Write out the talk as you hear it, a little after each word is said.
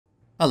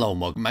Hello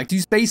and welcome back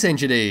to Space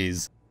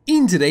Engineers.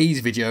 In today's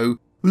video,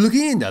 we're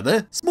looking at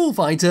another small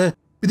fighter,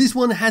 but this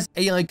one has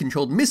AI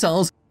controlled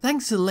missiles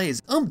thanks to the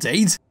latest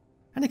update,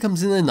 and it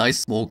comes in a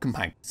nice small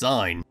compact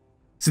design.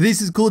 So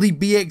this is called the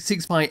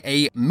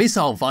BX-63A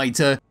Missile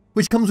Fighter,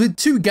 which comes with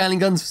 2 Gatling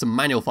guns for some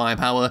manual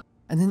firepower,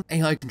 and then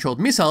AI controlled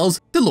missiles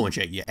to launch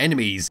at your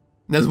enemies.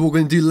 And that's what we're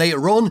going to do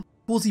later on,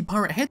 towards the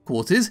pirate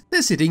headquarters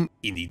they're sitting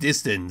in the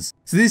distance.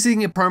 So this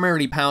thing is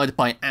primarily powered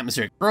by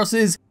atmospheric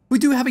thrusters. We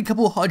do have a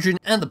couple of hydrogen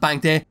at the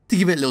back there to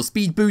give it a little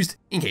speed boost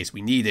in case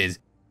we need it.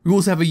 We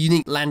also have a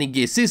unique landing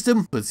gear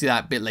system, we'll see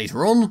that a bit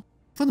later on.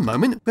 For the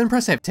moment, we're going to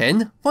press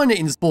F10, find it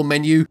in the spawn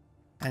menu,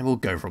 and we'll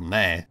go from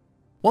there.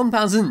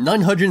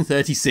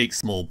 1,936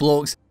 small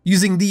blocks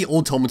using the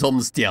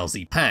Automaton's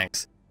DLC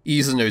packs. It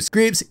uses no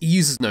scripts, it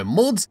uses no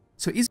mods,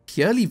 so it's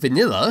purely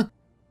vanilla.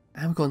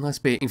 And we've got a nice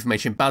bit of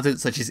information about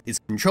it, such as its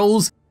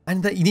controls,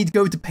 and that you need to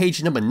go to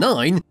page number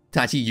 9 to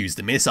actually use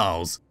the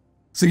missiles.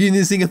 So giving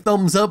this thing a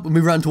thumbs up, we'll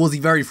move around towards the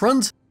very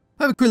front,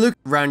 have a quick look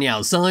around the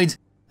outside, then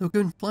we'll go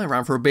and fly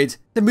around for a bit,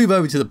 then move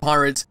over to the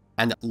pirates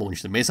and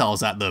launch the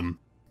missiles at them.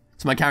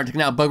 So my character can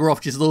now bugger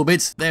off just a little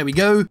bit, there we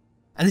go,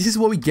 and this is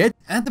what we get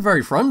at the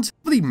very front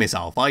for the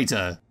missile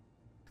fighter.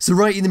 So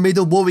right in the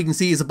middle, what we can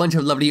see is a bunch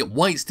of lovely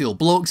white steel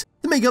blocks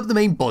that make up the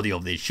main body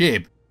of this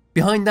ship.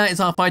 Behind that is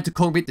our fighter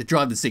cockpit to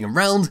drive this thing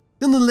around,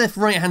 then on the left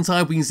right hand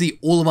side we can see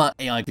all of our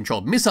AI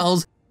controlled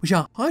missiles, which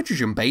are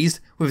hydrogen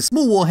based with a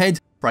small warhead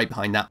right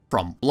behind that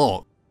front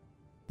block.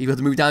 You've got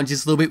to move down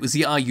just a little bit, we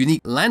see our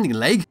unique landing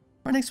leg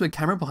right next to a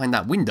camera behind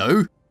that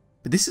window,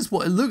 but this is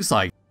what it looks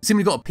like. It's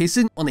simply got a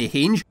piston on a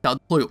hinge that'll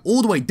deploy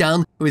all the way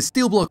down with a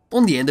steel block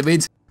on the end of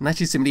it, and that's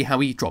just simply how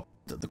we drop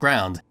to the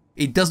ground.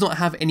 It does not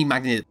have any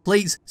magnetic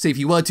plates, so if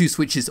you were to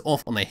switch this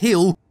off on a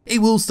hill, it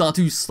will start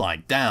to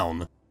slide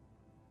down.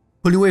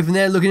 Pulling away from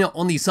there, looking at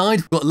on the side,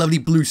 we've got a lovely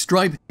blue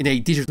stripe in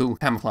a digital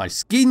camouflage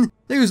skin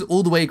that goes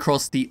all the way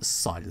across the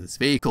side of this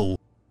vehicle.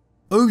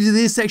 Over to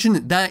this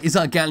section, that is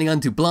our Gatling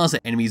gun to blast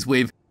at enemies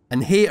with,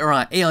 and here are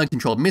our AI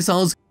controlled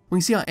missiles. We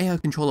can see our AI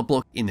controller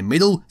block in the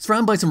middle,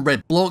 surrounded by some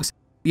red blocks.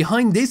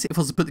 Behind this, if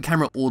I was to put the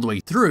camera all the way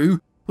through,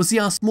 we'll see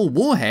our small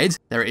warhead,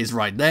 there it is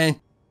right there.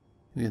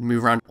 We can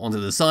move around onto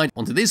the side,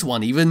 onto this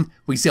one even.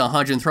 We see our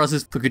hydrogen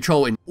thrusters for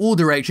control in all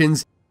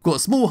directions. We've got a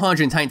small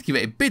hydrogen tank to give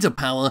it a bit of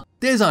power.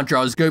 There's our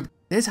gyroscope.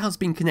 There's how it's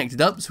been connected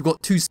up. So we've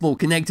got 2 small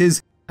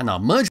connectors and our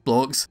merge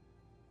blocks.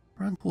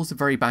 Around towards the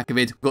very back of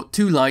it, we've got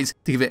 2 lights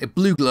to give it a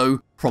blue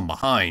glow from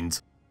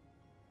behind.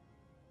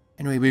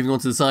 Anyway, moving on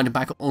to the side and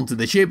back onto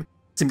the ship.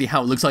 Simply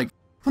how it looks like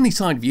from the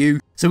side view.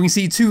 So we can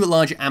see 2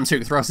 large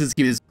atmospheric thrusters to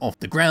give us off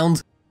the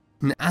ground.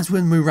 And as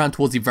we move around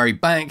towards the very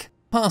back,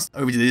 past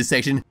over to this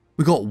section,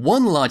 we've got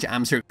 1 large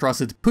atmospheric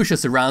thruster to push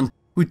us around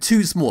with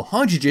 2 small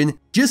hydrogen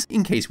just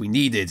in case we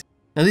need it.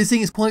 Now this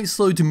thing is quite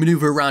slow to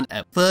maneuver around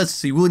at first,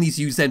 so you will need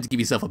to use them to give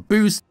yourself a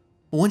boost,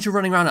 but once you're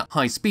running around at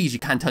high speeds you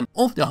can turn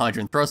off the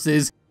hydrogen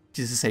thrusters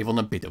just to save on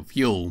a bit of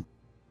fuel.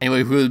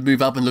 Anyway, if we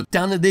move up and look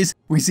down at this,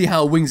 we see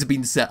how our wings have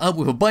been set up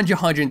with a bunch of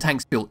hydrogen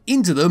tanks built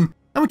into them,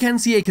 and we can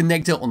see a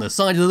connector on the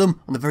side of them,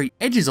 on the very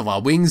edges of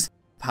our wings,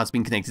 how it's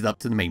been connected up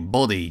to the main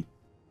body.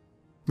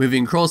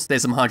 Moving across,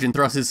 there's some hydrogen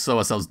thrusters to slow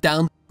ourselves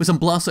down, with some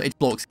blaster edge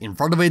blocks in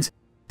front of it.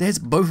 There's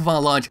both of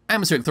our large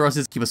atmospheric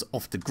thrusters to keep us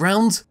off the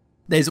ground.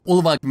 There's all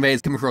of our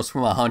conveyors coming across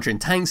from our hydrogen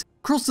tanks,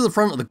 across to the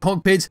front of the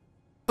cockpit.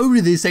 Over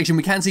to this section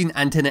we can see an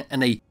antenna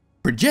and a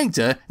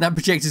projector, and that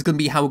projector is going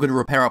to be how we're going to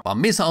repair up our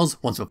missiles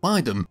once we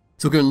fired them.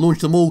 So we're going to launch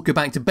them all, go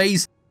back to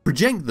base,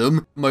 project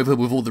them, come over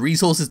with all the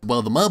resources to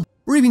weld them up,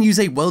 or even use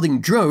a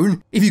welding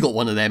drone if you've got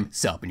one of them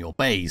set up in your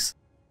base.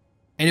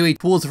 Anyway,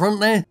 towards the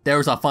front there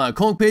is our fire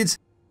cockpit,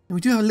 and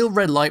we do have a little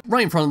red light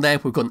right in front of there.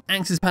 We've got an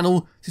access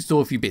panel to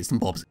store a few bits and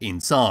bobs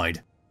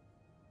inside.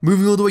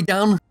 Moving all the way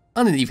down,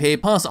 underneath here,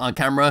 past our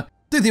camera,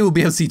 don't think we'll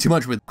be able to see too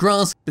much with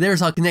grass, but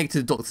there's our connector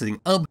to dock sitting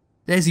up,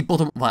 there's the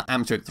bottom of our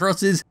atmospheric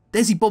thrusters,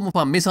 there's the bottom of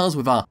our missiles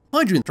with our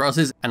hydrogen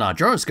thrusters and our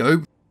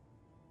gyroscope.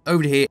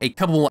 Over to here, a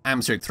couple more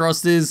atmospheric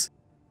thrusters,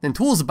 then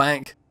towards the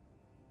back,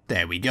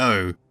 there we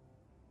go.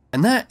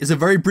 And that is a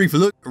very brief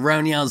look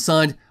around the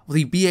outside of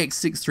the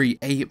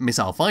BX-63A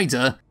Missile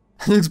Fighter.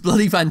 It looks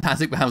bloody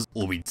fantastic with how it's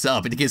all been set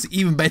up, and it gets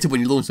even better when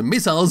you launch the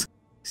missiles.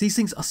 These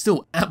things are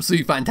still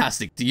absolutely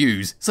fantastic to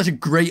use. Such a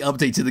great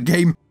update to the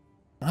game.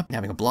 I've been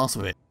having a blast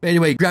with it. But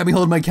anyway, grabbing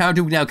hold of my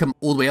character, we now come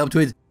all the way up to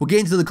it. We'll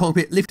get into the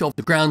cockpit, lift it off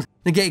the ground,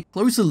 and get a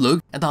closer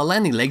look at our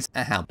landing legs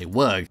and how they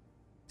work.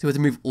 So we have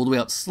to move all the way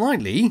up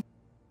slightly.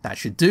 That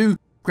should do.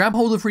 Grab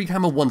hold of the free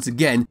camera once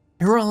again.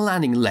 Here are our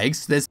landing legs.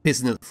 So there's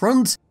piston at the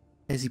front.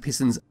 There's the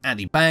pistons at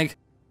the back.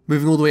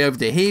 Moving all the way over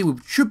to here,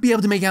 we should be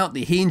able to make out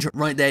the hinge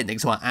right there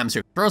next to our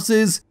atmospheric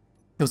thrusters.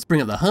 We'll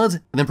spring up the HUD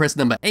and then press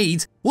number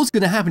 8. What's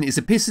going to happen is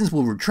the pistons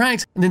will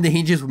retract and then the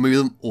hinges will move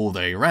them all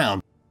the way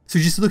around. So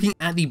just looking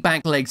at the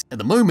back legs at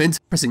the moment,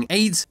 pressing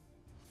 8,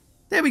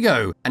 there we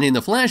go, and in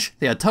the flash,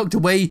 they are tucked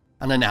away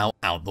and are now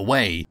out the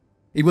way.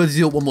 If we were to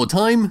do it one more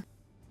time,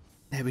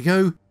 there we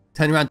go,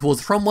 turn around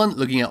towards the front one,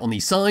 looking at on the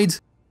side,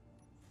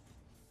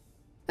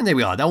 and there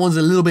we are, that one's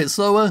a little bit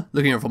slower,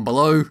 looking at it from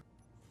below.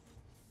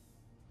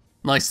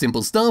 Nice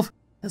simple stuff.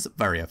 That's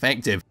very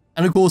effective.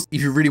 And of course,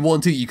 if you really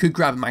want to, you could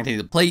grab a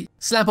magnetic plate,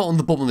 slap it on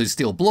the bottom of those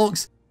steel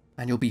blocks,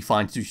 and you'll be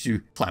fine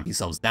to clamp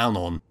yourselves down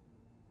on.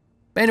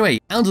 But anyway,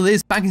 out of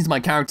this, back into my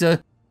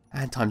character,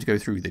 and time to go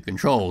through the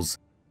controls.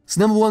 So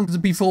number 1 is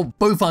be for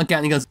both our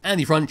Gatling guns and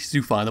the front, just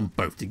to fire them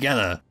both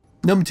together.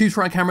 Number 2 is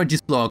for our camera,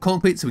 just below our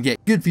cockpit, so we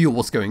get good view of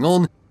what's going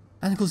on,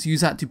 and of course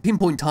use that to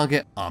pinpoint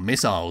target our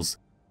missiles.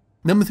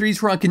 Number 3 is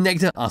for our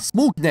connector, our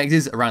small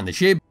connectors around the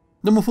ship.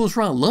 Number 4 is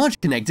for our large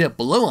connector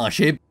below our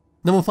ship.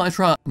 Number 5 is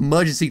for our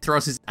emergency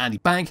thrusters at the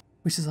back,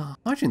 which is our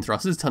hydrogen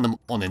thrusters, turn them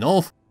on and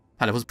off.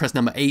 And of course press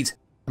number 8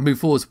 and move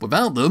forwards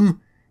without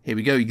them. Here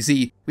we go, you can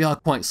see we are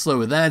quite slow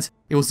with that.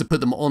 It was to put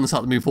them on and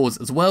start to move forwards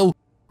as well.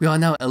 We are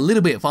now a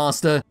little bit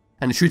faster,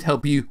 and it should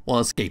help you while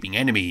escaping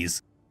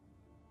enemies.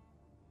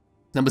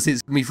 Number 6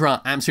 is going to be for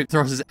our atmospheric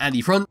thrusters at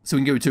the front, so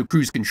we can go to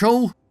cruise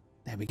control.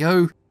 There we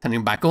go, turning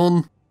them back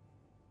on.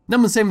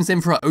 Number 7 is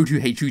then for our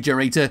O2H2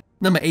 generator.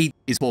 Number 8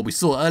 is what we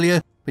saw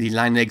earlier, with the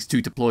landing legs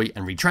to deploy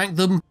and retract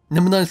them.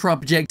 Number 9 is for our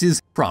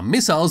projectors, for our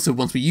missiles, so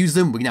once we use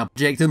them, we can now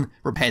project them,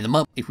 repair them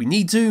up if we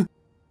need to.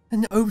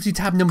 And over to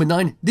tab number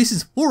 9, this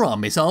is for our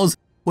missiles,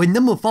 where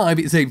number 5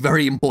 is a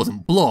very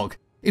important block.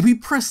 If we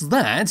press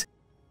that,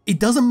 it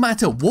doesn't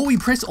matter what we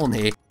press on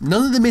here,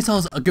 none of the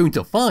missiles are going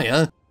to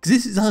fire, because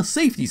this is our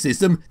safety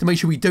system to make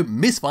sure we don't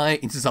misfire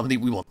into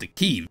something we want to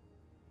keep.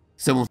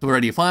 So once we're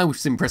ready to fire, we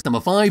simply press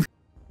number 5,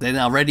 they're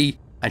now ready,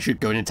 and should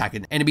go and attack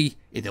an enemy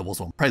if there was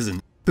one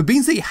present. But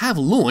being they have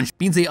launched,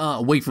 being they are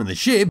away from the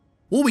ship,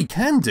 what we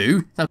can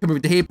do, now come over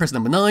to here, press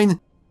number 9,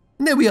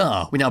 and there we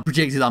are, we now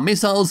projected our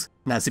missiles,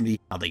 and that's simply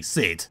how they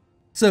sit.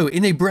 So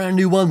in a brand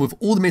new one with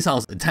all the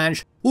missiles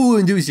attached, all we're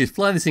going to do is just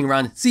fly this thing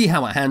around, see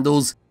how it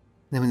handles,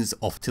 and then it's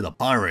off to the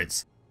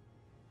pirates.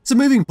 So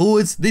moving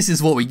forwards, this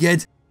is what we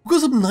get. We've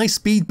got some nice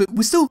speed, but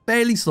we're still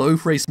fairly slow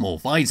for a small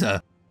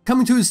fighter.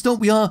 Coming to a stop,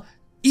 we are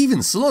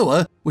even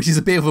slower, which is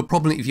a bit of a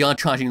problem if you are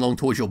charging along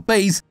towards your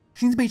base.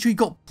 You need to make sure you've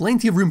got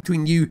plenty of room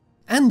between you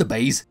and the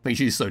base, make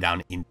sure you slow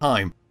down in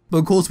time. But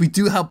of course, we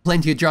do have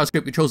plenty of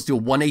gyroscope controls to do a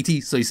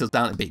 180, so you slow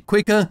down a bit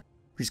quicker.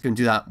 We're just going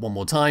to do that one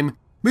more time.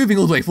 Moving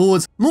all the way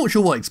forwards, not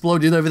sure what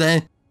exploded over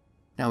there.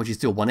 Now we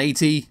just do a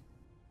 180.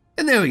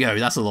 And there we go,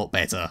 that's a lot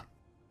better.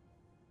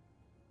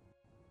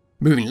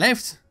 Moving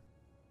left.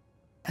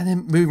 And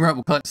then moving right,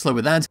 we're quite slow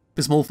with that.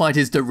 But small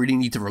fighters don't really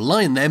need to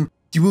rely on them.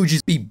 You will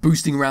just be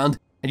boosting around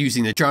and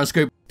using the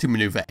gyroscope to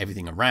maneuver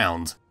everything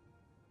around.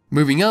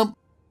 Moving up,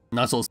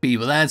 nice sort of speed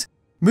with that.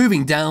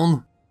 Moving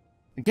down,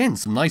 again,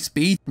 some nice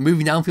speed.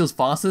 Moving down feels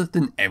faster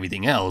than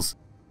everything else.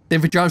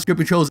 Then for gyroscope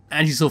controls,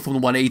 as you saw from the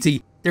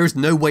 180, there is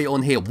no weight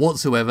on here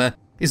whatsoever.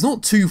 It's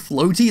not too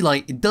floaty,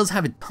 like it does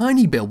have a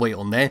tiny bit of weight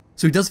on there,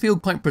 so it does feel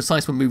quite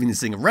precise when moving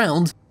this thing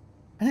around,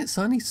 and it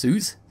certainly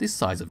suits this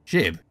size of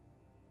ship.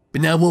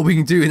 But now what we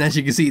can do, and as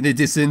you can see in the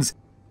distance,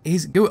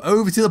 is go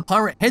over to the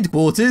pirate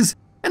headquarters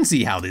and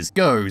see how this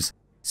goes.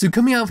 So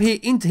coming out of here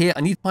into here,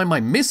 I need to find my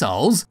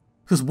missiles,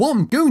 because what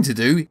I'm going to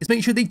do is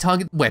make sure they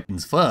target the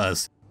weapons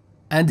first.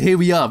 And here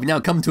we are, we now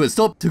come to a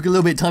stop, took a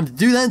little bit of time to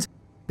do that,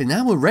 but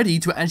now we're ready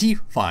to actually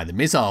fire the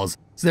missiles.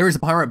 So there is a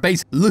pirate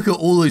base, look at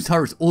all those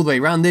turrets all the way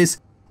around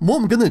this. And what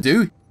I'm going to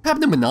do, tab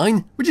number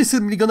 9, we're just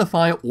simply going to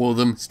fire all of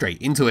them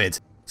straight into it.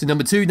 So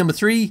number 2, number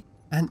 3,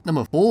 and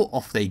number 4,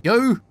 off they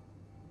go.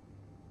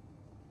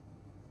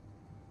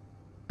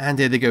 And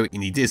there they go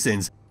in the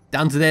distance.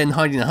 Down to there and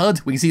hiding the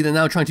HUD, we can see they're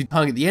now trying to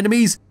target the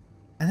enemies.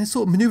 And they're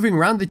sort of maneuvering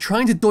around, they're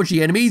trying to dodge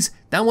the enemies.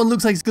 That one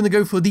looks like it's going to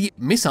go for the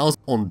missiles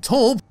on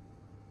top.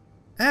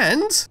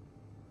 And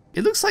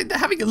it looks like they're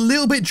having a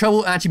little bit of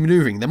trouble actually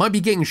maneuvering. They might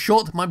be getting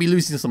shot, might be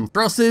losing some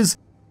thrusters,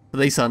 but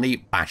they suddenly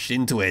bashed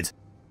into it.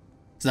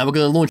 So now we're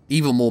going to launch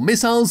even more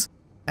missiles.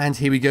 And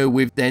here we go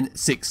with then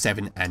 6,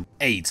 7, and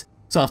 8.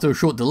 So after a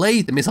short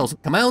delay, the missiles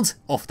come out,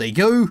 off they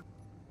go,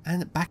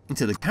 and back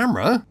into the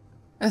camera,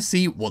 and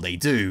see what they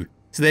do.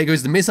 So there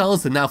goes the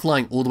missiles, they're now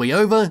flying all the way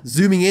over,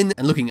 zooming in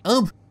and looking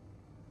up.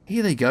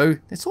 Here they go,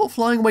 they're sort of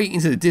flying away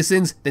into the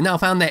distance, they now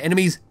found their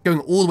enemies, going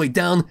all the way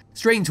down,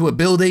 straight into a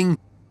building.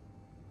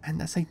 And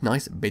that's a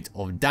nice bit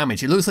of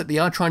damage. It looks like they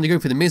are trying to go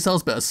for the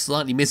missiles, but are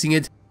slightly missing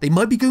it. They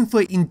might be going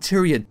for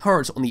interior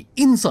turrets on the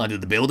inside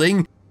of the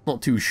building,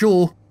 not too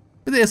sure,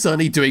 but they're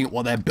certainly doing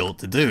what they're built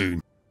to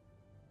do.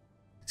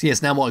 So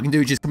yes, now what I can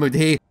do is just come over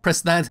here,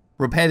 press that,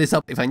 repair this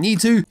up if I need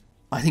to.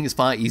 I think it's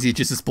far easier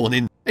just to spawn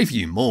in a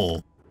few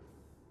more.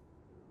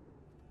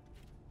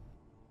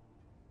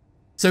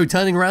 So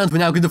turning around, we're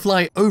now going to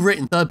fly over it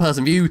in third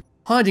person view,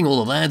 hiding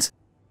all of that,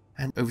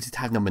 and over to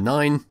tab number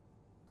 9,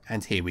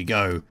 and here we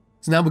go.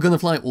 So now we're going to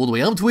fly all the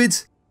way up to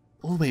it,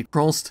 all the way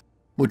across.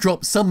 We'll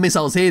drop some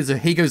missiles here, so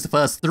here goes the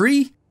first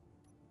 3.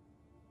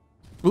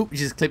 Oop, we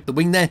just clipped the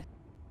wing there.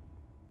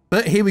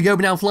 But here we go,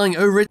 we're now flying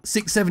over it,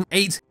 6, 7,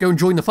 8, go and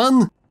join the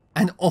fun.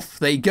 And off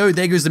they go,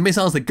 there goes the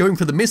missiles, they're going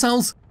for the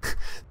missiles.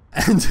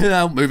 And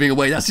now moving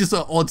away, that's just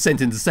an odd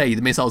sentence to say,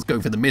 the missiles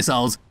going for the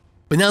missiles.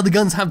 But now the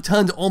guns have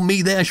turned on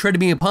me, they're shredding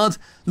me apart.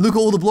 Look at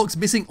all the blocks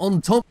missing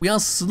on top, we are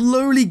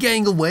slowly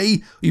getting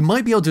away. We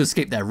might be able to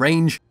escape their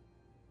range.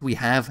 We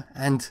have,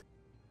 and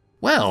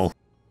well,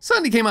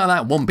 certainly came out of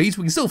that one piece,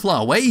 we can still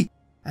fly away.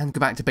 and go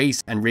back to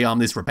base and rearm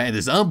this, repair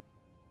this up.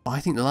 But I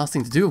think the last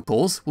thing to do, of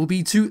course, will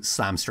be to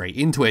slam straight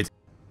into it.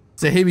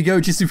 So here we go,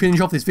 just to finish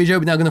off this video,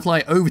 we're now going to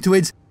fly over to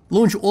it,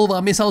 launch all of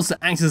our missiles to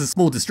act as a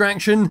small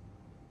distraction,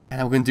 and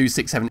now we're going to do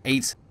 6, 7,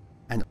 8,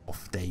 and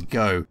off they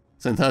go.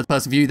 So in third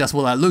person view, that's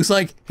what that looks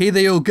like. Here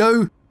they all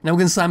go. Now we're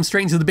going to slam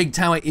straight into the big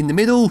tower in the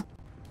middle.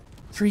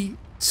 3,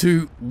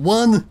 2,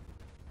 1.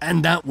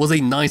 And that was a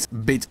nice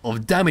bit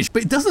of damage.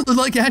 But it doesn't look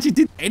like it actually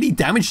did any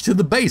damage to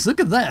the base. Look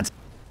at that.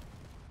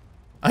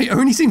 I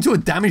only seem to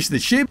have damaged the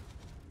ship.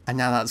 And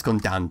now that's gone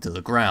down to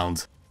the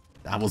ground.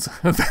 That was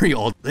a very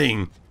odd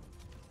thing.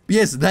 But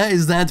yes, that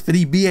is that for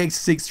the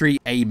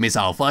BX-63A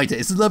Missile Fighter.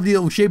 It's a lovely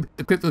little ship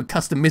equipped with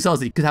custom missiles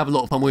that you could have a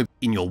lot of fun with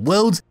in your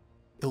world.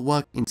 It'll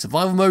work in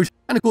survival mode,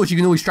 and of course you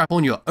can always strap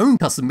on your own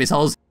custom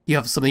missiles if you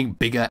have something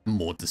bigger and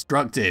more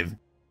destructive.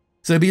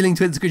 So there'll be a link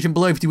to it in the description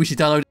below if you wish to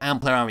download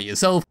and play around with it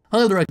yourself. I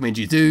highly recommend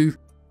you do.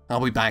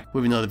 I'll be back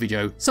with another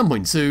video some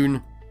point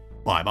soon.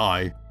 Bye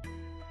bye.